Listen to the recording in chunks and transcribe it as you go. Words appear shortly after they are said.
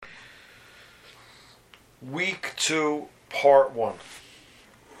Week 2, Part 1.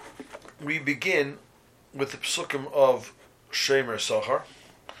 We begin with the psukim of Shemer Sachar.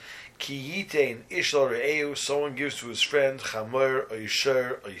 Ki yitein ish lo re'eu, someone gives to his friend, Chamer,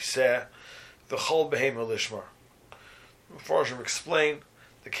 Oysher, Oyseh, V'chol behema lishmar. Farshim explain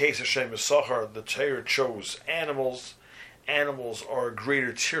the case of Shemer Sachar. The Torah chose animals. Animals are a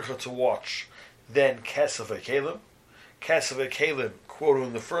greater tircha to watch than Kesef HaKelim. Kesef HaKelim, quoted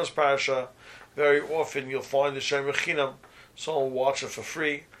in the first parasha, very often you'll find the Shemer Chinam. Someone will watch it for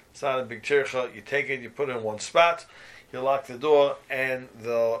free. It's not a big tircha. You take it, you put it in one spot, you lock the door, and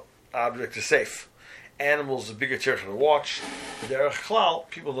the object is safe. Animals is a bigger tircha to watch. Derech Klal,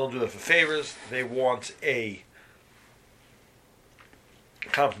 people don't do that for favors. They want a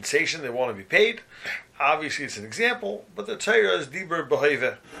compensation. They want to be paid. Obviously, it's an example, but the Torah is Dibur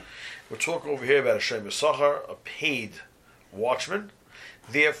B'Hoiveh. We're talking over here about a Shemer Sachar, a paid watchman.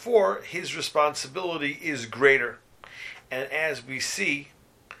 Therefore, his responsibility is greater. And as we'll see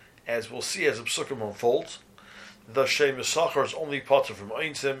as the psukim unfolds, the Shemer Sachar is only potter from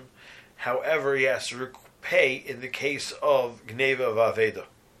Einsim. However, he has to pay in the case of Gneva of Aveda.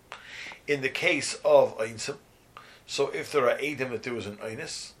 In the case of Einsim, so if there are Eidim that there was an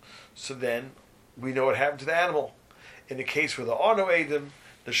Einis, so then we know what happened to the animal. In the case where there are no Eidim,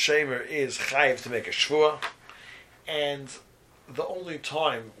 the Shemer is chayiv to make a shvua, and the only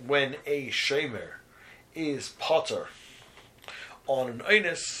time when a Shemer is potter on an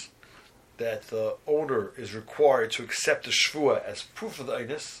Einis, that the owner is required to accept the shvua as proof of the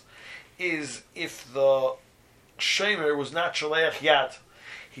Einis, is if the Shemer was not shaleach yad.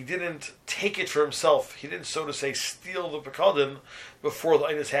 He didn't take it for himself. He didn't, so to say, steal the pekadon before the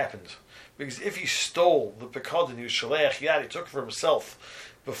Einis happened. Because if he stole the pekadon, he was shaleach yad, he took it for himself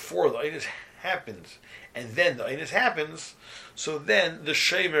before the Einis happened, and then the Einis happens, so then the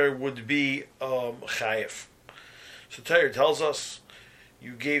Shemer would be chayiv. So Torah tells us,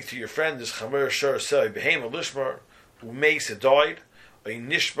 you gave to your friend this Chamer Shar Sei Behema Lishmar, who makes it died, a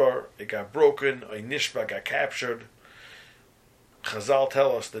nishbar, it got broken, a nishbar got captured. Chazal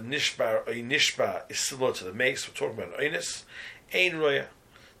tell us the nishbar, a nishbar is similar to the mace. We're talking about Einis. Ein roya.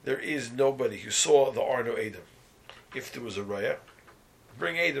 There is nobody who saw the Arno Edom. If there was a roya,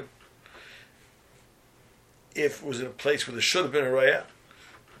 bring Edom. If it was in a place where there should have been a raya,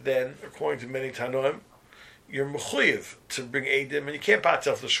 then, according to many Tanoim, you're mechuyev to bring Eidim, and you can't pat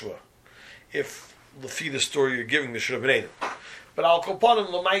yourself the shvua. If, lefi the story you're giving, there should have been Eidim. But al kopanim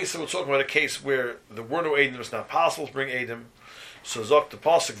l'maisa, we're talking about a case where there were no Eidim, it's not possible to bring Eidim. So zok the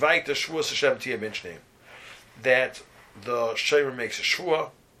pasuk vayta shvua Hashem tiyeh binshneim, that the shemer makes a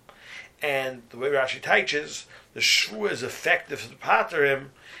shvua, and the way Rashi teaches, the shvua is effective to pater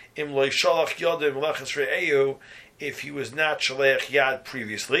him im lo yishalach yodim lechas re'eu, if he was not shaleach yad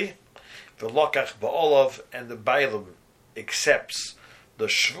previously, the lokach ba'olav, and the bailam accepts the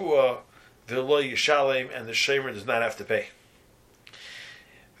shvua, the lo yishalem, and the shemer does not have to pay.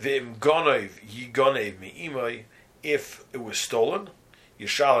 V'im gonev yigonev mi'imoi, if it was stolen,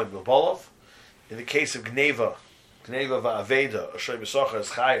 yishalem b'bolav. In the case of gneva va'aveda, a Shemer Sachar is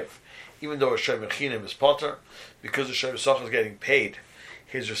chayiv, even though a Shemer Chinam is potter, because the Shemer Sachar is getting paid,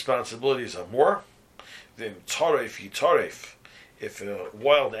 his responsibilities are more. Then tarif, if a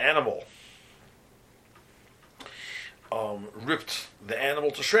wild animal ripped the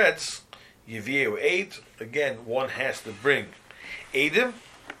animal to shreds, yivieu eid, again one has to bring eidim.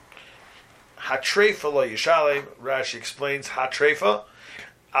 Hatrefa lo yishalem, Rashi explains hatrefa,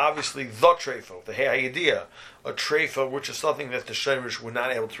 obviously the trefa, the hayidiyah, a trefa which is something that the shemerish were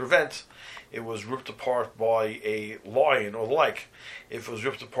not able to prevent. It was ripped apart by a lion or the like. If it was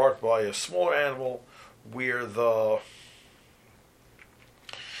ripped apart by a smaller animal where the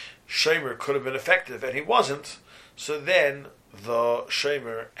shemer could have been effective and he wasn't, so then the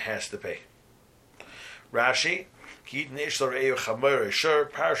shemer has to pay. Rashi, the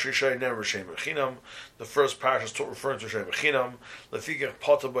first parasha is referring to Shemer Chinam.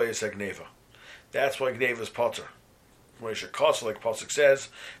 That's why Gneva is potter. Moshe Kosel, like Pasuk says,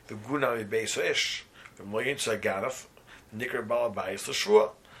 the Gunami Beiso Ish, the Moyin Ganaf, Nikar Balabayis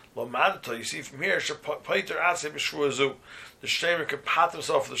Lashua. Lo Madata, you see from here, Shapaiter Atse B'Shua Zu, the Shemer can pat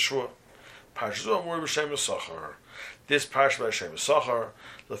himself for the Shua. Parashu Amur B'Shemer Sachar. This parasha by Shemer Sachar,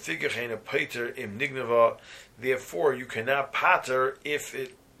 Lefigach Heina Paiter Im Nignava. Therefore, you cannot pater if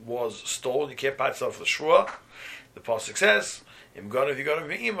it was stolen. You can't pat yourself for the Shua. The Pasuk says, Im Ganav Yiganav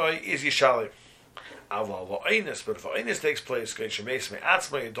Me'imai is Yishalim. But if Einis takes place,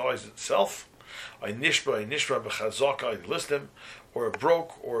 it dies itself, nishba b'chazaka, list him, or it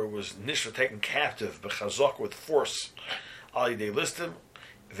broke, or it was nishba taken captive b'chazaka with force, they list him,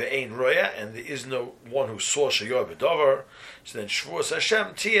 ve'ein roya, and there is no one who saw sheyor b'davar. So then Shavuos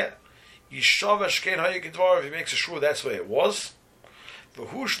Hashem tia yishava shkein hayikidvar. If he makes a shvur, that's the way it was. The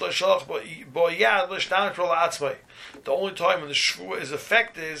only time when the shvur is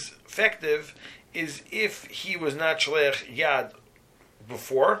effective is if he was not shleich yad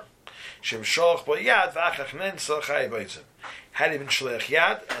before. Had he been shleich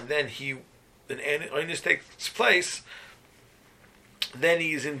yad and then an einus takes place, then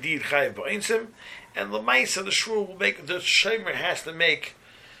he is indeed chayiv ba'insim. And l'maisa, the shvur will make, the shomer has to make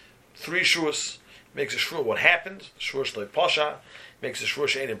 3 shvuos. Makes a shvur what happened, shvur shlei pasha, makes a shvur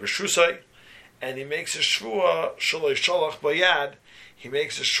she'enim b'shusay, and he makes a shvur shalei shalach bayad. He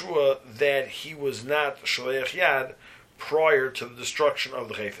makes a shvur that he was not shaleich yad prior to the destruction of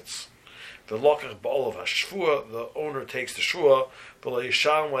the chayfetz. The lokach ba'olav hashvur, the owner takes the shvur, but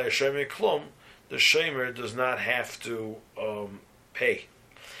le'yisham le'yashem klum, the shomer does not have to pay.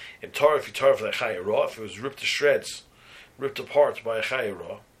 In Torah, if you tarif le'chayirah, if it was ripped to shreds, ripped apart by a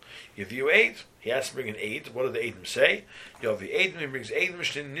chayirah, if you ate, he has to bring an aid. What do the aidim say? Yovi aidim, he brings aidim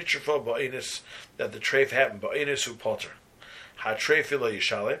shtin nitrafa ba'inus, that the treif happened ba'inus hu potter. Ha treif ila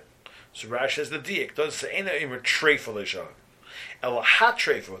yishalem. So Rashi says the diak doesn't say ena imer treif ila yishalem. Ela ha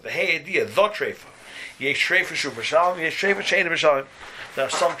treifa, the hey idea, the treifa. Yesh treifa shu b'shalem, yesh treifa she'ena b'shalem. There are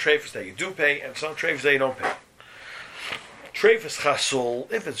some treifas that you do pay, and some treifas that you don't pay. Treifas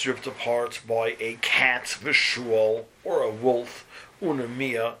chasul, if it's ripped apart by a cat, v'shual, or a wolf, una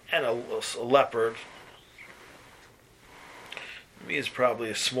mia, and a leopard. Mia is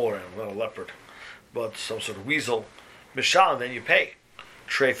probably a smaller animal, not a leopard, but some sort of weasel. Mishal, then you pay.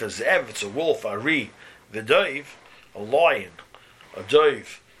 Treifa zev, it's a wolf, ari, v'doiv, a lion, a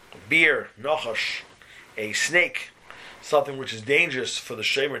doiv, a bear, nachash, a snake, something which is dangerous for the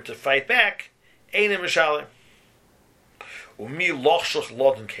shomer to fight back. Ein mishalim. Umi lochshach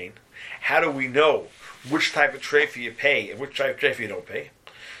lodin kain. How do we know which type of treifa you pay and which type of treifa you don't pay?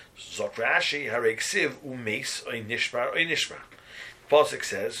 Zok Rashi, harei ksiv umeis oy nishbar oy nishbar. Pasuk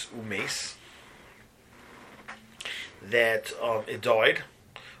says umeis, that it died,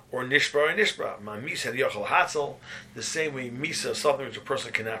 or nishbar oy nishbar. Ma misa yochel hatzel, the same way misa is something which a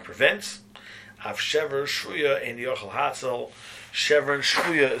person cannot prevent. Av shever shvuya and yochel hatzel. Shever and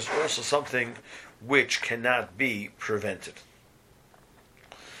shvuya is also something which cannot be prevented.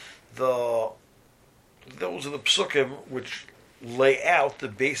 Those are the psukim which lay out the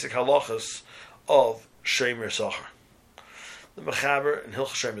basic halachas of Shemer Sachar. The Mechaber in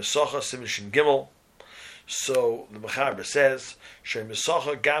Hilchos Shemer Sachar, Siman Shin Gimel. So the Mechaber says, Shemer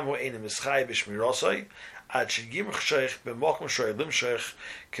Sachar gamu einem mischai b'shmirosai, ad shegimach sheich b'mokum shoy limshech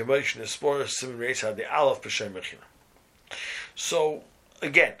k'moish nespor Siman Reis had the Aleph b'Shem Mechina. So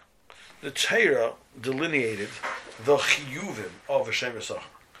again, the Torah delineated the chiyuvim of a Shemer Sachar.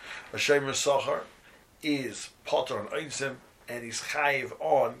 A Shemer Sachar is potter on einsim and he's chayiv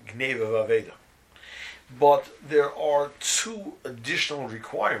on gneva v'aveda. But there are 2 additional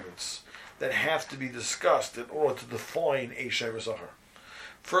requirements that have to be discussed in order to define a Shemer Sachar.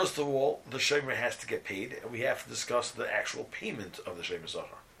 First of all, the Shemer has to get paid, and we have to discuss the actual payment of the Shemer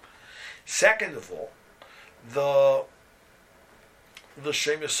Sachar. Second of all, the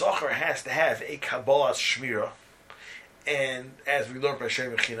Shemer Sachar has to have a Kabbalas Shmira, and as we learned by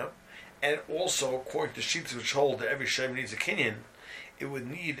Shemer Chinam, and also according to sheets which hold that every Shemer needs a kinyan, it would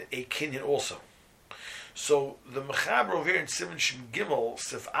need a kinyan also. So the Mechaber over here in Siman Shin Gimel,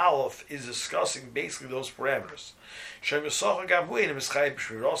 Sif Aleph, is discussing basically those parameters. Shemer Sachar gam hu einem mischai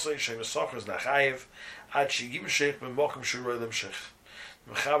b'shmirosai, Shemer Sachar is nachayev, ad shegim sheich b'mokum shiroi limshech.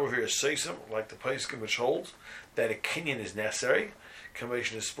 The Mechaber over here is Seisim, like the Paiskim which holds that a kinyan is necessary.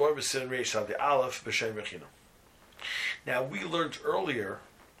 Convention is spor b'sin reish ad the Aleph b'shem mechina. Now we learned earlier,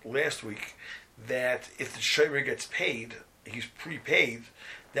 last week, that if the shomer gets paid, he's prepaid,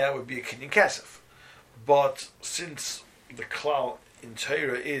 that would be a kinyan kesef. But since the klal in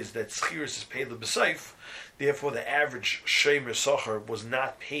Torah is that schiris is paid l'b'seif, therefore the average Shemer Sachar was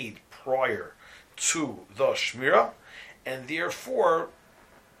not paid prior to the Shmira, and therefore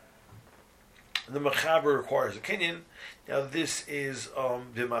the Mechaber requires a kinyan. Now this is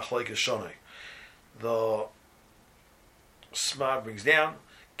the Machlekes Shonai. The Sma brings down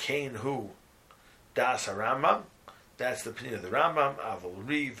Kain Hu Das HaRambam. That's the opinion of the Rambam. Aval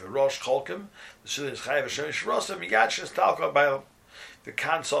Ri V'Rosh Cholkim. The Shulin is Chayav Hashem Shrosim. Miyad Shes Talka Bailam. The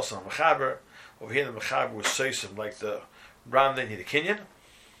Kan Sosan Mechaber. Over here the Mechaber was Seisim like the Ram. Then he the Kinyan.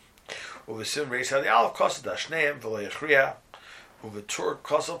 Over Sim Reis had the Aleph Kosa Dashneim V'Lo Yechriya. Over Tur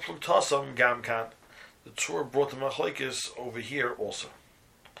Kosa Pluktasam Gam Kan. The Tur brought the Machlekes over here also.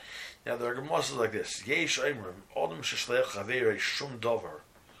 Now there are Gemara like this: Yesh Eimrim Odom Sheshlech Chaverei Shum Dover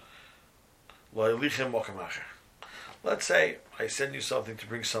Let's say I send you something to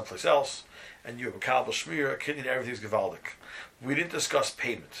bring someplace else, and you have a kabel shmir, a kidney, everything's gevaldik. We didn't discuss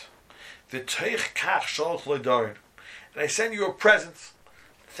payment. And I send you a present.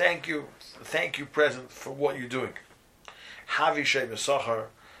 Thank you present for what you're doing. Havi Shem Yisachar,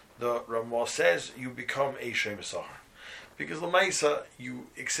 the Ramah says you become a Shem Yisachar. Because Lamaisa,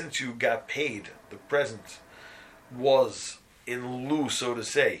 since you got paid, the present was in lieu, so to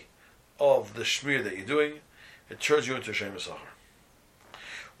say, of the shmir that you're doing, it turns you into a Shem Yisachar.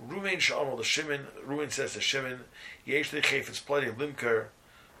 Ruvain Sha'amal the Shimon, Ruvain says to Shimon, Yesh li chayfetz plenty of limker.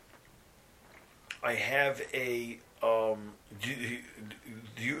 I have a do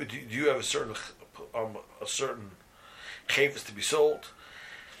you have a certain chayfetz to be sold?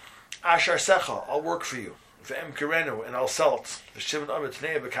 Ashar secha, I'll work for you. V'em kerenu, and I'll sell it. The Shimon Amar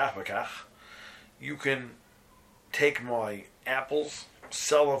Tnei b'kach b'kach. You can take my apples,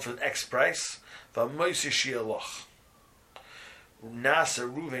 sell them for X price. V'moisi shi'alach. Nasa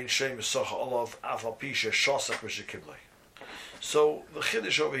Ruvain Shem Yisachar Olav Afal Pisha Shosach Mishakiblei. So the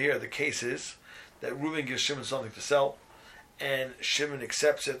chiddush over here, the case is that Ruvain gives Shimon something to sell, and Shimon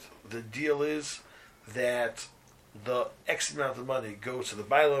accepts it. The deal is that the X amount of money goes to the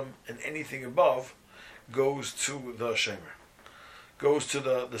Bailam, and anything above goes to the Shemer, goes to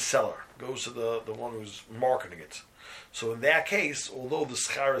the seller, goes to the one who's marketing it. So in that case, although the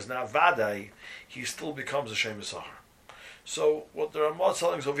schar is not vadai, he still becomes a Shem Yisachar. So what the Ramah is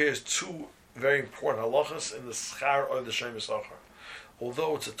telling us over here is two very important halachas in the schar or the Shem Yisachar.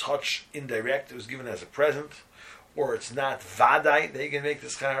 Although it's a touch indirect, it was given as a present, or it's not vadai that you can make the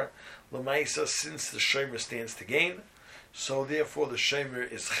schar, l'maisa, since the shemer stands to gain, so therefore the shemer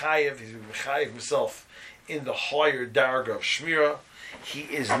is chayev, he's chayev himself in the higher darga of shmira. He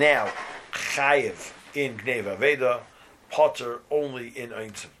is now chayev in Gnei Vaveda, potter only in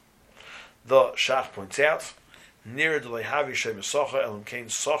Eintzim. The Shach points out, near the lehavi shem Yisachar elam kein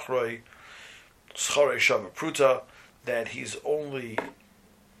sachroi scharei shava pruta, that he's only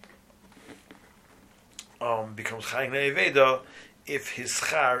becomes chayim Gnei Vaveda if his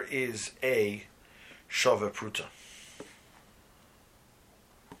schar is a shava pruta.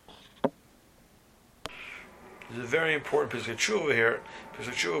 There's a very important Pesach Tshuva here.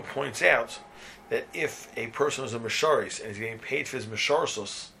 Pesach Tshuva points out that if a person is a Mesharis and he's getting paid for his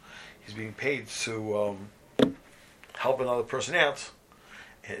Mesharsos, he's being paid to help another person out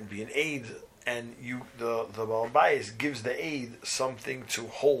and be an aid, and the Baal Bayis gives the aid something to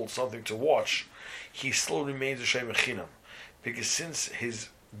hold, something to watch, he still remains a Shem Echinam. Because since his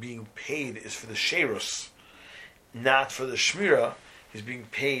being paid is for the Sherus, not for the Shmira, he's being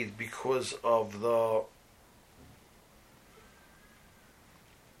paid because of the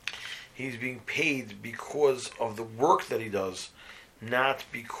work that he does, not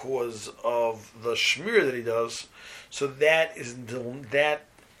because of the shmir that he does. So that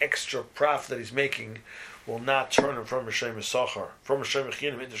extra profit that he's making will not turn him from a Shem Yisachar, from a Shem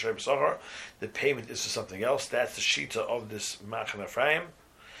Echinim into Shem Yisachar. The payment is to something else. That's the shita of this Machan Ephraim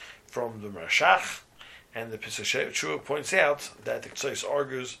from the Marshach. And the Pesach Tshuva points out that the Ktsois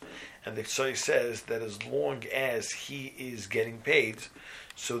argues, and the Ktsois says that as long as he is getting paid,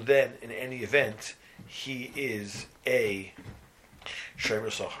 so then in any event he is a Shem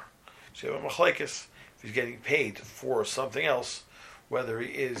Yisachar. So you have a machlekes, if he's getting paid for something else, whether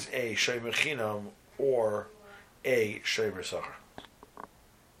he is a Shem Echinam or a Shem Yisachar.